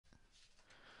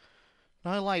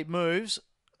No late moves.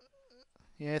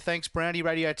 Yeah, thanks, Brownie.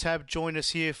 Radio Tab joined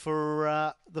us here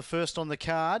for the first on the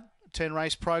card. 10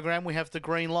 race program. We have the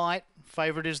green light.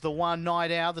 Favourite is the 1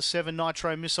 Night Owl, the 7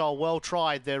 Nitro Missile. Well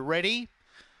tried. They're ready.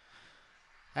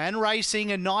 And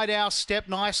racing, and Night Owl stepped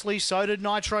nicely. So did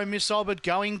Nitro Missile, but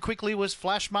going quickly was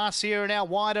Flash Marcia, and out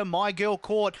wider, My Girl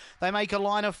Caught. They make a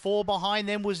line of 4. Behind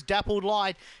them was Dappled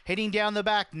Light. Heading down the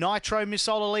back, Nitro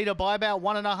Missile a leader by about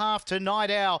 1.5 to Night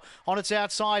Owl. On its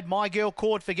outside, My Girl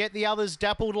Caught. Forget the others,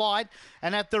 Dappled Light.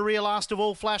 And at the rear, last of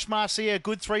all, Flash Marcia.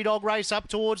 Good 3-dog race up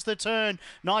towards the turn.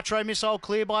 Nitro Missile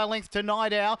clear by a length to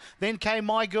Night Owl. Then came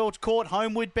My Girl Caught,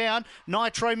 homeward bound.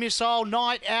 Nitro Missile,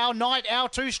 Night Owl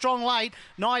too strong late.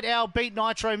 Night Owl beat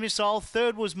Nitro Missile.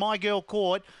 Third was My Girl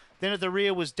Caught. Then at the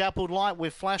rear was Dappled Light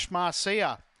with Flash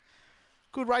Marcia.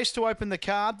 Good race to open the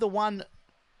card. The 1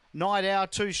 Night Owl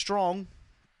too strong.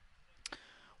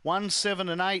 1, 7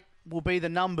 and 8 will be the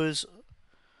numbers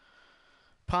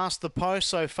past the post.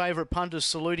 So favourite punters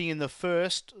saluting in the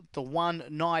first. The 1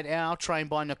 Night Owl trained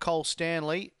by Nicole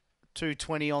Stanley.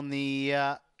 220 on the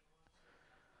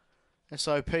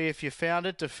SOP if you found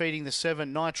it. Defeating the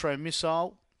 7 Nitro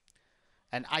Missile.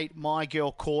 And 8 My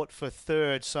Girl Caught for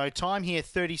third. So time here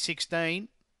 30:16.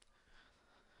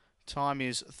 Time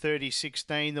is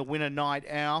 30:16. The winner Night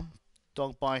Owl.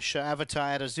 Dogged by Avatar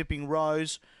at a Zipping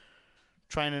Rose.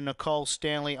 Trainer Nicole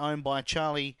Stanley, owned by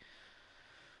Charlie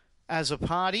as a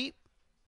party.